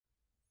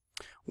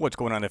What's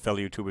going on, fellow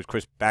YouTubers?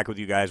 Chris back with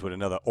you guys with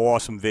another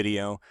awesome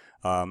video.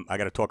 I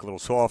got to talk a little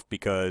soft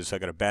because I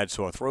got a bad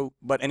sore throat.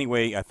 But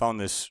anyway, I found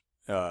this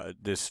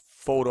this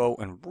photo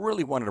and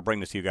really wanted to bring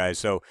this to you guys.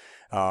 So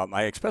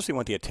I especially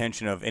want the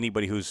attention of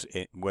anybody who's,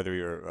 whether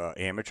you're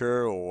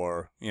amateur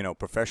or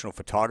professional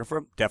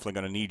photographer, definitely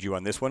going to need you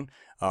on this one,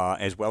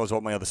 as well as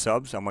all my other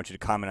subs. I want you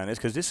to comment on this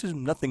because this is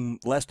nothing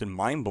less than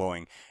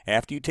mind-blowing.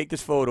 After you take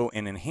this photo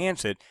and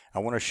enhance it, I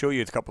want to show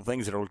you a couple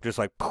things that are just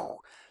like, poof.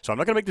 So I'm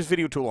not going to make this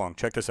video too long.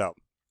 Check this out.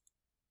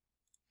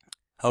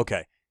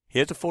 Okay,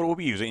 here's the photo we'll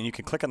be using, and you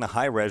can click on the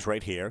high res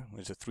right here.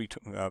 It's a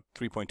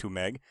 3.2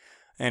 meg.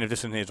 And if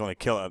this one is only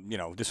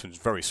this one's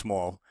very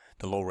small,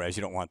 the low res,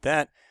 you don't want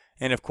that.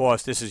 And of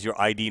course, this is your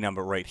ID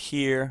number right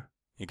here.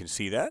 You can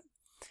see that.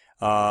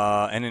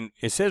 And then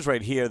it says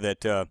right here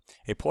that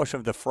a portion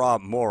of the Fra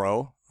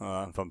Moro,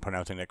 if I'm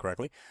pronouncing that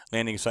correctly,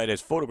 landing site is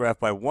photographed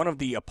by one of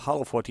the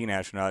Apollo 14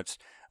 astronauts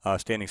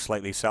standing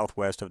slightly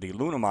southwest of the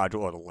lunar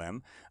module, or the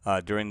LEM,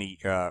 during the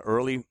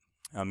early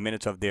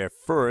minutes of their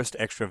first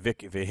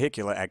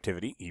extravehicular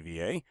activity,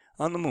 EVA,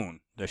 on the moon.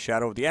 The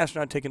shadow of the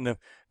astronaut taking the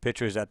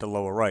picture is at the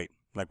lower right.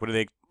 Like, what do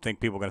they think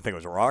people are going to think it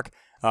was a rock?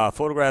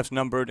 Photographs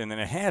numbered, and then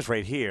it has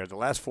right here, the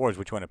last four is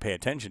what you want to pay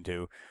attention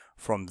to,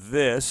 from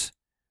this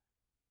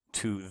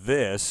to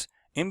this.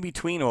 In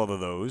between all of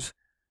those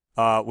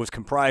was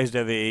comprised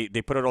of they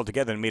put it all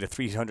together and made a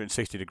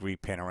 360-degree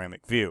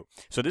panoramic view.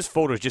 So this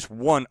photo is just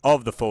one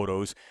of the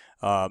photos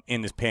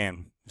in this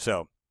pan.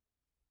 So,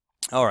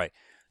 all right.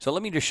 So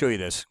let me just show you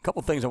this. A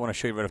couple things I want to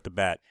show you right off the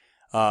bat.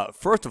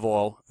 First of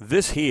all,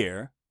 this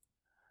here,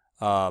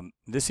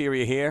 this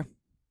area here,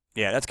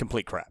 yeah, that's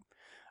complete crap.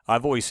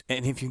 I've always,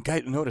 and if you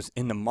guys notice,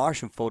 in the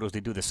Martian photos, they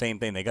do the same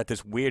thing. They got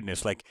this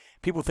weirdness. Like,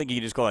 people think you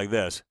just go like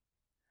this.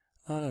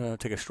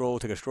 Take a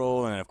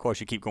stroll, and of course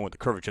you keep going with the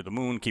curvature of the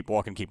moon, keep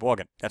walking, keep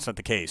walking. That's not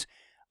the case.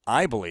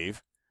 I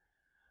believe,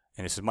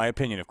 and this is my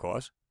opinion, of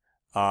course,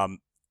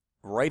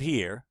 right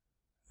here,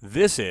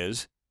 this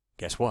is,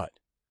 guess what?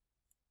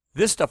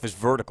 This stuff is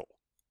vertical.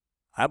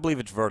 I believe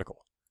it's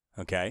vertical.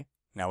 Okay?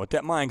 Now, with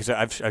that in mind,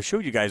 because I've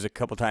showed you guys a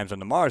couple times on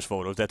the Mars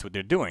photos, that's what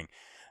they're doing.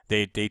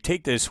 They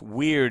take this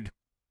weird,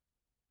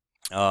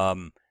 I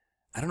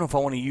don't know if I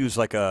want to use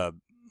like a,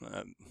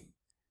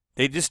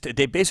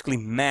 they basically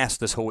mask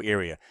this whole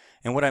area.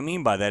 And what I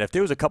mean by that, if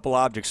there was a couple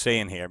objects, say,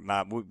 in here,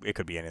 it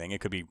could be anything.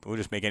 It could be, we'll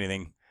just make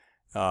anything,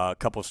 a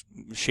couple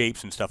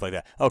shapes and stuff like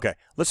that. Okay,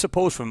 let's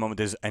suppose for a moment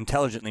there's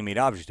intelligently made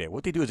objects there.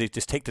 What they do is they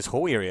just take this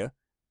whole area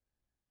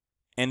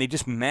and they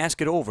just mask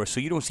it over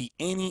so you don't see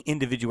any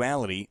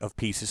individuality of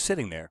pieces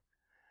sitting there.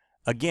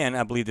 Again,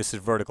 I believe this is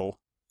vertical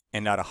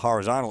and not a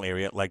horizontal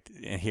area like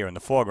here in the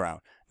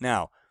foreground.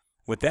 Now,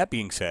 with that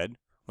being said,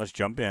 let's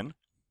jump in,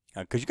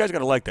 because you guys got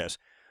to like this.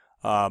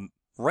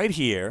 Right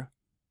here,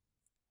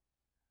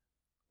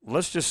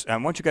 I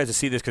want you guys to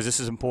see this because this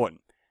is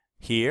important.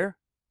 Here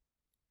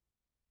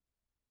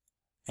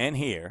and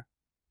here,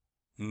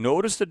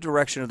 notice the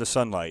direction of the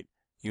sunlight.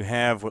 You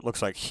have what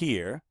looks like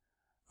here,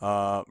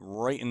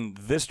 right in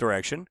this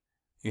direction,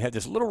 you have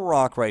this little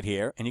rock right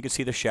here, and you can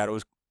see the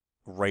shadows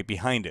right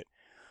behind it.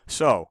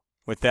 So,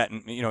 with that,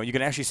 you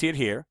can actually see it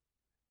here.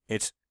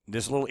 It's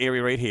this little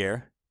area right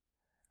here.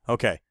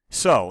 Okay,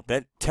 so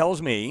that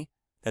tells me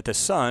that the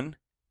sun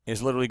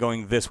is literally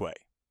going this way.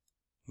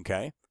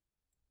 Okay?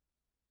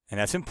 And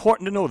that's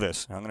important to know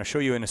this. I'm going to show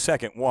you in a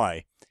second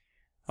why.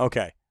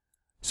 Okay,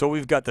 so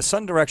we've got the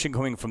sun direction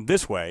going from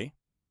this way.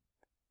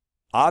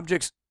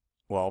 Objects,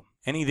 well,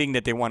 anything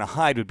that they want to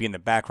hide would be in the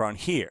background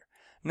here.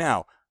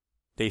 Now,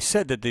 they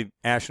said that the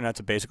astronauts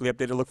are basically up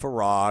there to look for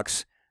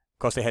rocks. Of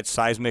course, they had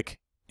seismic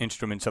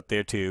instruments up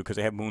there too, because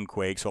they have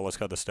moonquakes, all this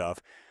other stuff.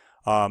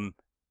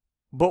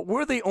 But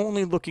were they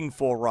only looking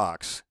for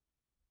rocks?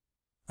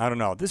 I don't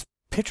know. This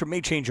picture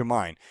may change your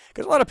mind,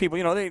 because a lot of people,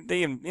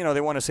 they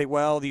want to say,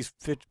 well, these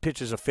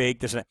pictures are fake.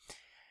 This and that.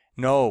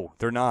 No,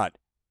 they're not.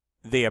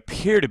 They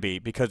appear to be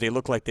because they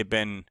look like they've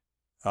been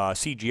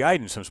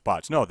CGI'd in some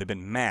spots. No, they've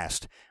been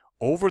masked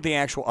over the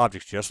actual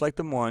objects, just like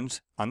the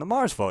ones on the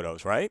Mars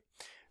photos, right?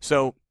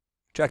 So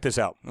check this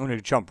out. I'm going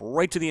to jump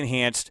right to the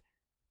enhanced,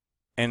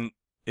 and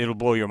it'll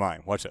blow your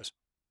mind. Watch this.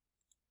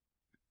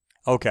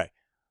 Okay.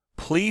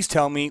 Please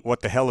tell me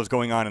what the hell is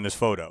going on in this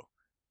photo.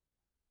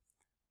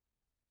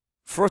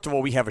 First of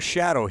all, we have a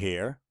shadow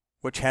here,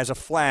 which has a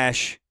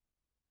flash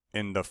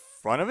in the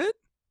front of it?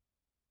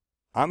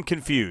 I'm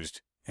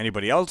confused.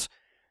 Anybody else?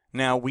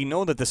 Now, we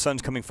know that the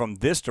sun's coming from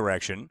this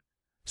direction,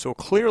 so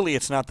clearly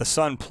it's not the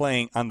sun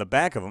playing on the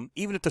back of him.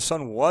 Even if the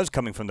sun was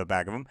coming from the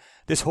back of him,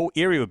 this whole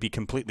area would be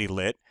completely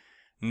lit,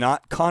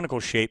 not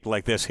conical shaped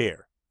like this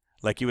here.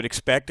 Like you would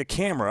expect a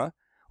camera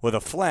with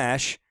a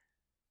flash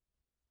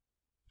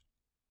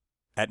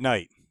at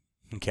night.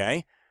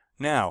 Okay?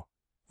 Now,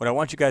 what I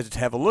want you guys to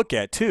have a look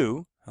at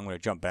too, I'm going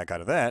to jump back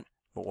out of that,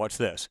 but watch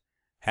this.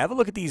 Have a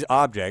look at these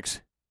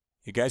objects.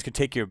 You guys can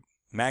take your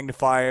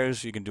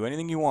magnifiers, you can do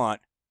anything you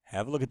want.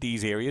 Have a look at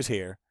these areas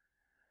here.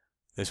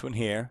 This one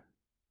here.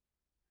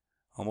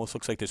 Almost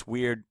looks like this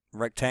weird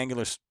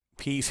rectangular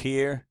piece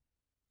here.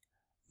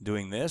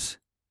 Doing this.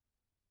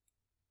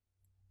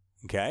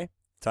 Okay?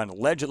 It's on a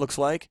ledge, it looks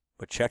like,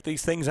 but check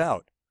these things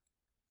out.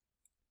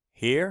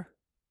 Here.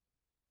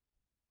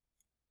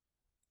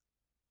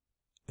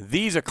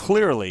 These are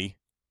clearly,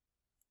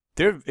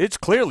 it's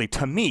clearly,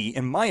 to me,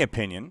 in my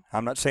opinion,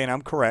 I'm not saying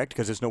I'm correct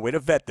because there's no way to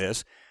vet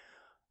this,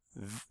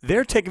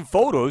 they're taking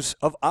photos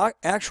of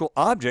actual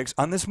objects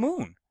on this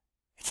moon.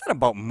 It's not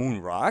about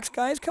moon rocks,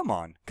 guys. Come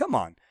on. Come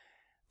on.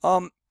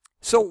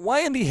 So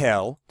why in the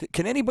hell,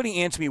 can anybody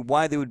answer me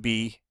why there would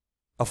be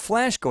a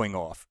flash going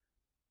off?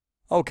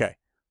 Okay.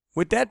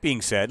 With that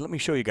being said, let me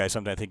show you guys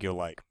something I think you'll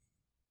like.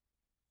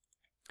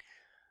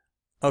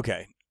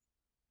 Okay.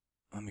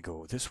 Let me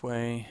go this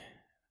way.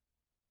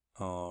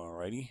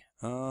 Alrighty.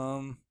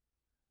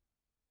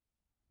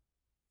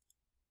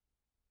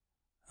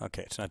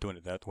 Okay, it's not doing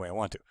it that way I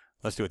want to.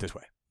 Let's do it this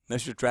way.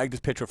 Let's just drag this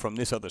picture from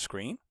this other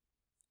screen.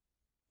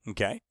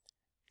 Okay.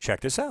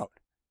 Check this out.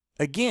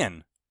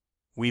 Again,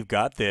 we've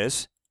got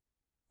this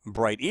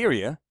bright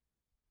area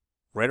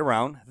right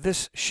around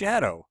this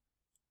shadow.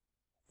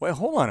 Well,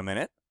 hold on a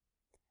minute.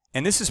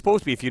 And this is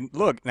supposed to be, if you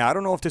look, now I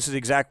don't know if this is the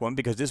exact one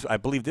because this, I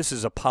believe this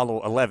is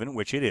Apollo 11,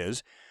 which it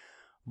is.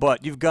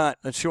 But you've got,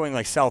 it's showing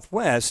like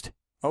southwest.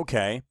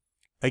 Okay.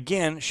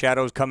 Again,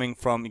 shadows coming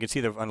from, you can see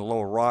they're on the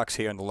lower rocks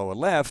here on the lower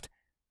left.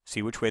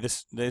 See which way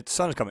the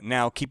sun is coming.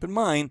 Now, keep in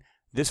mind,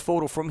 this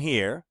photo from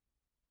here,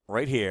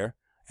 right here,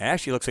 it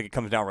actually looks like it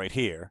comes down right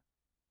here.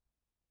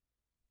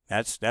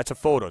 That's a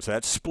photo, so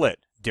that's split.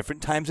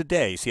 Different times of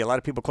day. See, a lot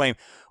of people claim,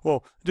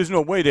 well, there's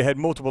no way they had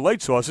multiple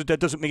light sources.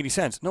 That doesn't make any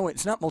sense. No,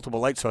 it's not multiple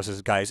light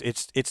sources, guys.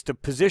 It's the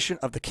position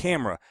of the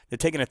camera. They're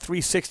taking a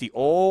 360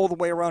 all the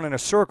way around in a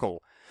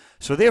circle.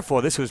 So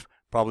therefore, this was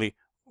probably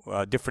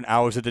different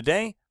hours of the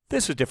day.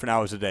 This was different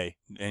hours of the day.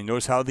 And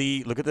notice how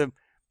look at the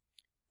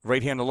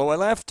right here on the lower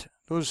left,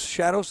 those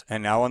shadows,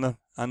 and now on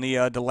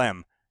the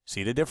lem.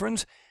 See the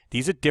difference?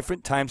 These are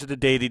different times of the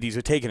day that these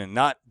are taken,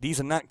 and these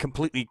are not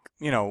completely,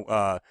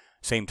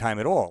 same time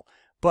at all.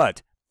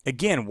 But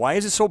again, why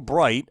is it so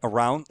bright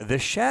around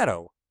this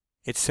shadow?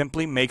 It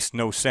simply makes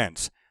no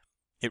sense.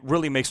 It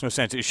really makes no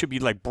sense. It should be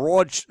like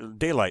broad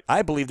daylight.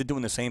 I believe they're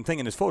doing the same thing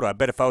in this photo. I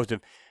bet if I was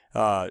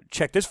to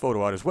check this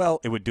photo out as well,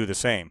 it would do the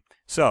same.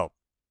 So,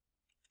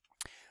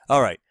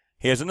 all right,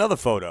 here's another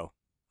photo.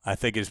 I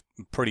think is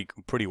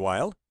pretty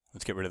wild.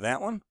 Let's get rid of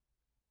that one.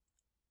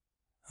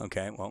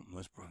 Okay, well,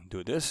 let's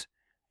do this.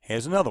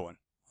 Here's another one.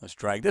 Let's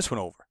drag this one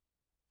over.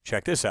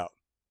 Check this out.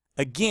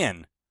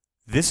 Again,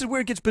 this is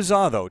where it gets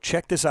bizarre, though.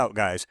 Check this out,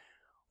 guys.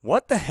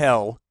 What the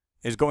hell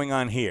is going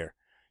on here?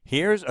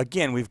 Here's,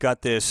 again, we've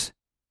got this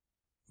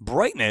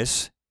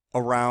brightness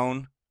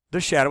around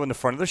the shadow, in the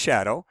front of the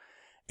shadow.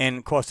 And,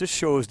 of course, this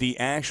shows the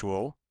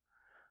actual.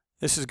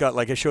 This has got,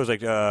 like, it shows,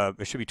 like,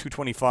 it should be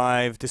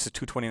 225. This is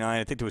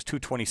 229. I think there was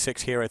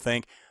 226 here, I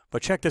think.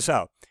 But check this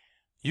out.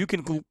 You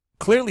can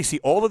clearly see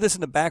all of this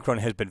in the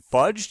background has been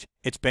fudged.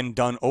 It's been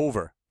done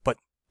over. But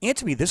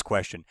answer me this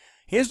question.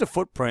 Here's the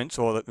footprints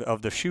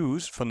of the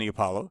shoes from the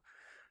Apollo.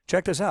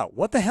 Check this out.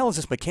 What the hell is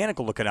this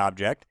mechanical-looking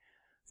object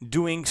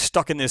doing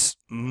stuck in this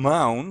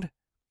mound,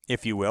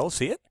 if you will?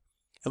 See it?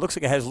 It looks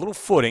like it has a little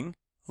footing,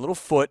 a little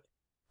foot,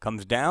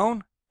 comes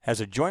down,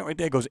 has a joint right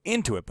there, goes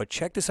into it. But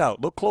check this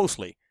out. Look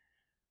closely.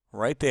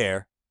 Right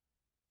there.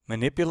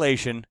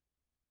 Manipulation.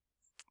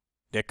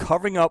 They're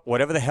covering up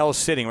whatever the hell is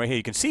sitting right here.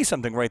 You can see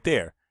something right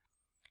there.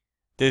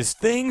 There's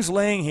things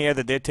laying here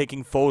that they're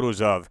taking photos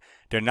of.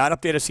 They're not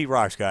up there to see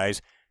rocks,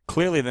 guys.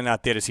 Clearly, they're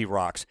not there to see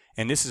rocks.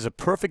 And this is a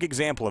perfect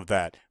example of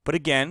that. But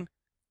again,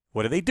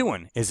 what are they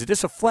doing? Is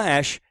this a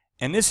flash?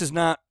 And this is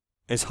not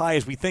as high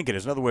as we think it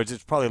is. In other words,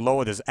 it's probably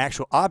lower. There's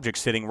actual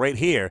objects sitting right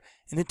here,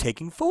 and they're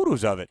taking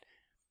photos of it.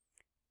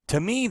 To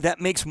me, that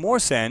makes more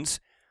sense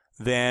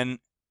than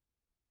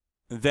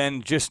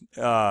just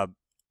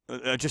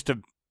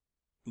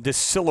this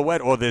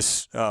silhouette or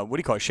this, what do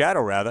you call it,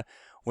 shadow rather,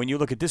 when you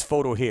look at this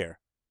photo here.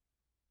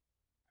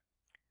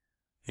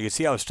 You can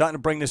see I was starting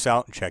to bring this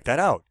out, and check that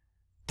out.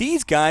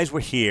 These guys were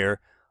here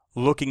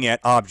looking at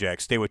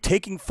objects. They were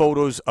taking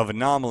photos of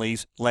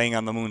anomalies laying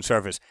on the moon's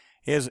surface.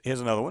 Here's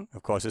another one.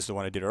 Of course, this is the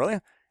one I did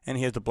earlier. And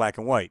here's the black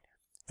and white.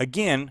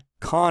 Again,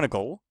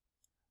 conical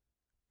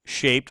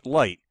shaped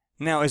light.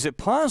 Now, is it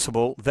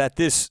possible that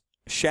this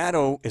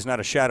shadow is not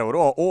a shadow at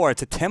all, or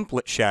it's a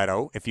template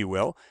shadow, if you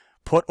will,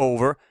 put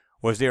over?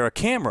 Was there a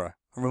camera,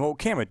 a remote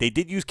camera? They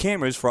did use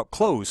cameras for up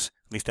close.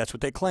 At least that's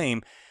what they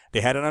claim.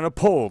 They had it on a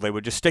pole. They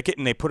would just stick it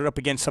and they put it up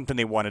against something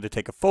they wanted to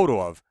take a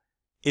photo of.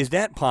 Is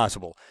that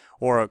possible?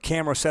 Or a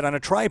camera set on a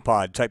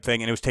tripod type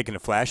thing and it was taking a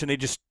flash and they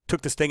just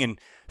took this thing and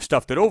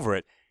stuffed it over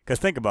it. Because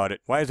think about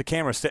it. Why is the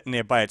camera sitting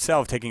there by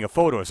itself taking a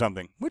photo of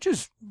something? Which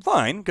is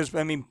fine because,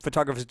 I mean,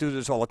 photographers do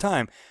this all the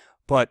time.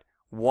 But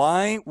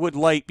why would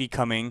light be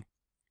coming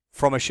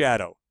from a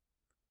shadow?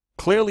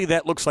 Clearly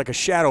that looks like a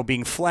shadow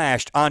being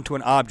flashed onto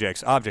an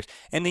object.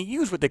 And they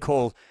use what they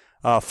call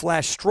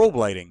flash strobe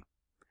lighting.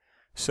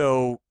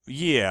 So,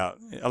 yeah,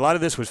 a lot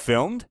of this was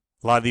filmed.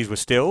 A lot of these were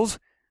stills.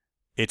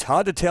 It's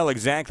hard to tell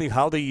exactly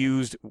how they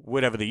used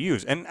whatever they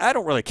used. And I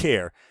don't really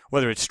care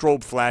whether it's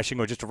strobe flashing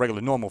or just a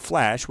regular normal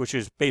flash, which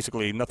is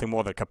basically nothing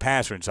more than a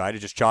capacitor inside. It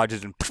just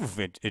charges and poof,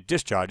 it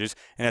discharges,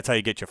 and that's how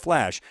you get your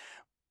flash.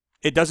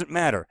 It doesn't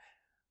matter.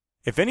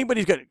 If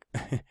anybody's got,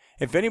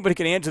 if anybody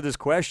can answer this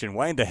question,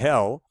 why in the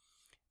hell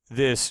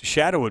this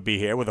shadow would be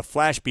here with a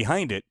flash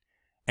behind it,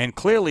 and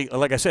clearly,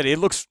 like I said, it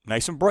looks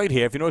nice and bright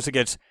here. If you notice, it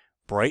gets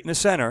bright in the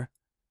center,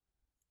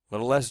 a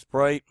little less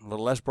bright, a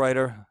little less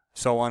brighter,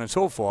 so on and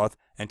so forth,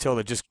 until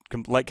the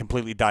light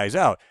completely dies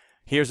out.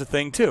 Here's the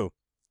thing, too.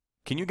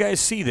 Can you guys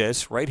see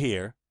this right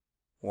here?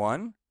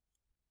 1,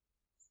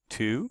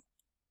 2,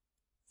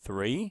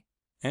 3,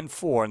 and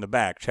 4 in the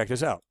back. Check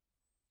this out.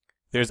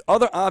 There's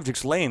other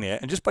objects laying there,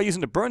 and just by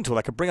using the burn tool,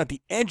 I could bring out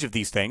the edge of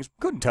these things.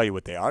 Couldn't tell you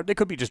what they are. They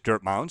could be just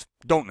dirt mounds.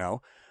 Don't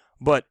know.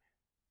 But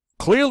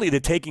clearly, they're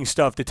taking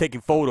stuff. They're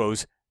taking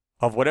photos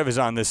of whatever's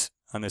on this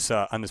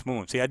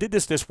moon. See, I did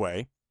this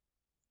way,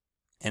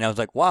 and I was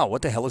like, wow,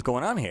 what the hell is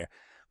going on here?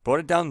 Brought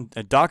it down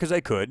as dark as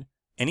I could,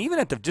 and even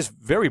at the just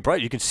very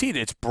bright, you can see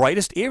its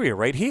brightest area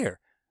right here.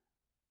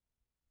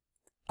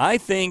 I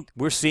think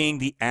we're seeing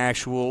the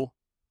actual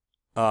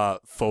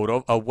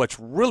photo of what's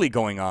really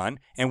going on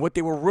and what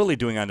they were really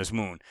doing on this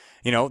moon.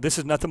 You know, this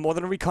is nothing more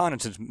than a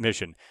reconnaissance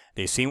mission.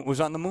 They seen what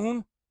was on the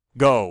moon.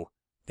 Go.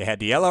 They had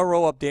the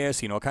LRO up there,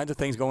 seeing all kinds of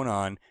things going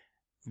on.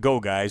 Go,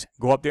 guys.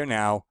 Go up there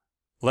now.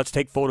 Let's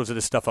take photos of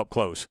this stuff up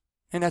close.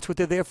 And that's what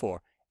they're there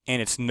for. And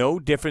it's no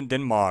different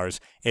than Mars.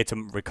 It's a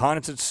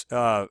reconnaissance,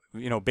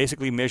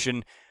 basically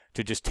mission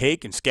to just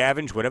take and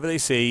scavenge whatever they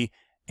see.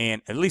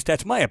 And at least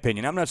that's my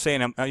opinion. I'm not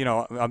saying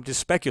I'm just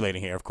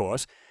speculating here, of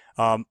course.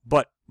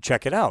 But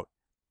check it out.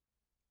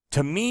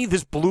 To me,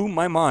 this blew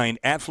my mind.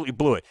 Absolutely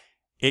blew it.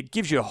 It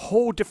gives you a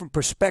whole different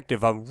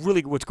perspective of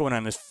really what's going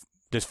on in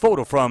this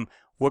photo, from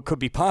what could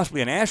be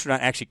possibly an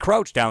astronaut actually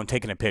crouched down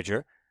taking a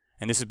picture,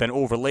 and this has been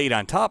overlaid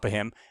on top of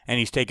him, and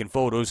he's taking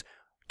photos,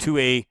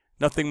 to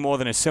nothing more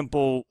than a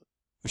simple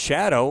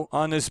shadow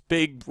on this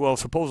big, well,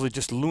 supposedly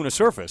just lunar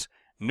surface.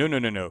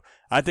 No.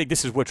 I think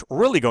this is what's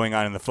really going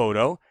on in the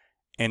photo,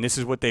 and this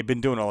is what they've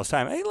been doing all this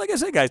time. Hey, like I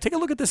said, guys, take a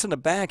look at this in the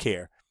back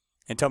here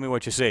and tell me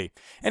what you see.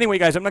 Anyway,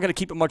 guys, I'm not going to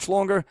keep it much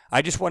longer.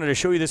 I just wanted to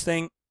show you this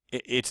thing.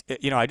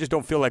 I just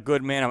don't feel that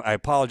good, man. I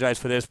apologize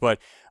for this, but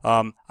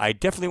I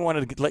definitely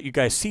wanted to let you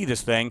guys see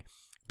this thing,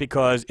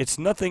 because it's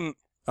nothing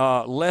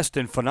less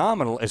than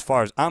phenomenal as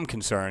far as I'm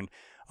concerned,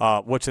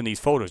 what's in these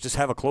photos. Just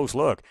have a close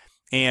look.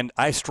 And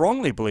I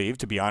strongly believe,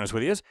 to be honest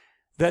with you,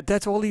 that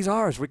that's all these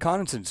are, is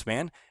reconnaissance,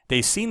 man.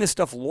 They've seen this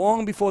stuff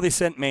long before they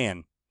sent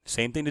man.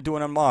 Same thing they're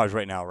doing on Mars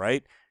right now,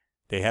 right?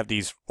 They have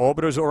these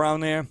orbiters around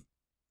there.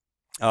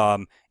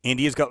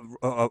 India's got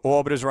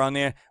orbiters around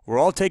there. We're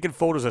all taking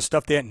photos of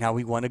stuff there. Now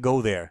we want to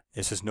go there.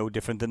 This is no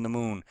different than the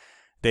moon.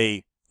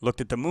 They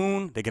looked at the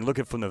moon. They can look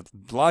at it from the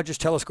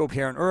largest telescope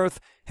here on Earth,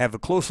 have a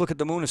close look at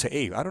the moon and say,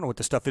 hey, I don't know what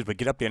this stuff is, but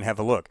get up there and have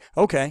a look.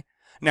 Okay.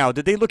 Now,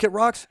 did they look at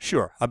rocks?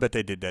 Sure. I bet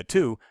they did that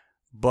too.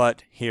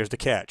 But here's the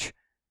catch.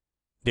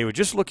 They were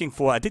just looking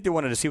for, I think they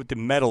wanted to see what the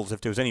metals,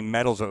 if there was any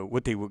metals, or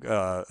what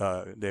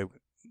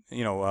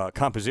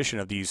composition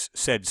of these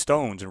said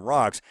stones and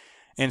rocks.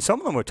 And some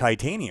of them were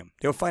titanium.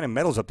 They were finding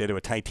metals up there that were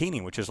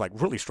titanium, which is like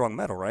really strong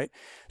metal, right?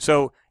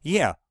 So,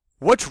 yeah,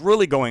 what's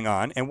really going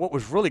on, and what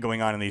was really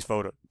going on in these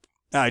photos?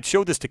 I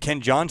showed this to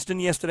Ken Johnston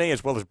yesterday,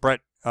 as well as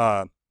Brett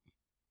and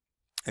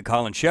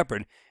Colin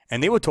Shepard,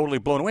 and they were totally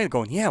blown away,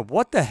 going, yeah,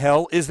 what the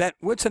hell is that?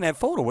 What's in that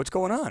photo? What's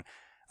going on?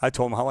 I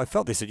told them how I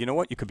felt. They said, you know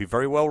what? You could be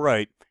very well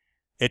right.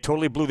 It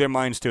totally blew their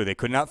minds, too. They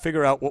could not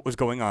figure out what was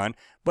going on.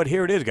 But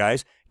here it is,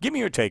 guys. Give me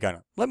your take on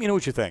it. Let me know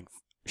what you think.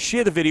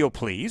 Share the video,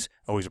 please.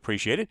 Always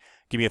appreciate it.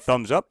 Give me a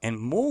thumbs up. And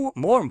more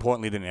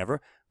importantly than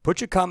ever,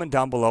 put your comment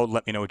down below.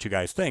 Let me know what you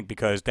guys think,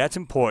 because that's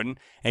important.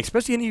 And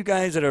especially any of you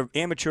guys that are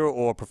amateur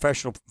or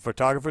professional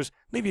photographers,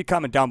 leave your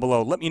comment down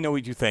below. Let me know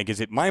what you think.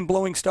 Is it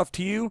mind-blowing stuff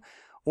to you?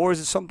 Or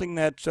is it something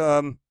that,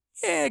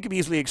 it can be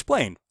easily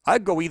explained?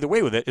 I'd go either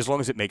way with it, as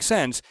long as it makes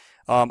sense.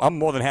 I'm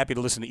more than happy to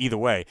listen to either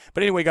way.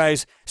 But anyway,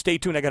 guys, stay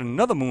tuned. I got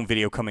another moon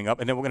video coming up,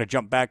 and then we're going to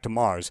jump back to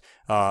Mars.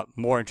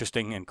 More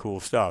interesting and cool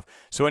stuff.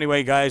 So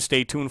anyway, guys,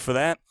 stay tuned for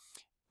that.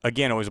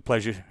 Again, always a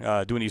pleasure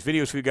doing these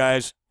videos for you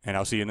guys, and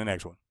I'll see you in the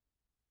next one.